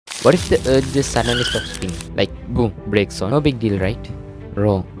What if the earth just suddenly stops spinning? Like boom, breaks on. No big deal, right?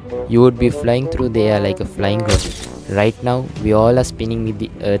 Wrong. You would be flying through the air like a flying rocket. Right now, we all are spinning with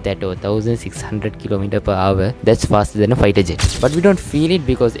the earth at 1600 km per hour. That's faster than a fighter jet. But we don't feel it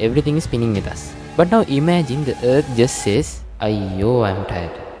because everything is spinning with us. But now imagine the earth just says, Ayyo, I'm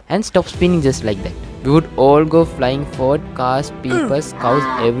tired. And stop spinning just like that. We would all go flying forward, cars, people,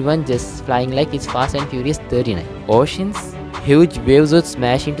 cows, everyone just flying like it's Fast and Furious 39. Oceans? Huge waves would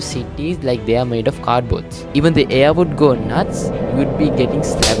smash into cities like they are made of cardboards. Even the air would go nuts. You would be getting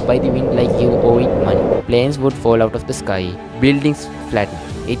slapped by the wind like you owe it money. Planes would fall out of the sky. Buildings flatten.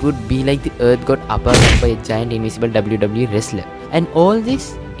 It would be like the earth got uppercut by a giant invisible WWE wrestler. And all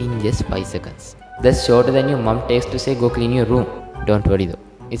this in just 5 seconds. That's shorter than your mom takes to say go clean your room. Don't worry though.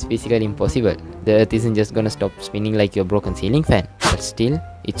 It's physically impossible. The earth isn't just gonna stop spinning like your broken ceiling fan. But still,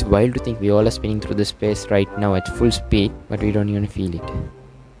 it's wild to think we all are spinning through the space right now at full speed, but we don't even feel it.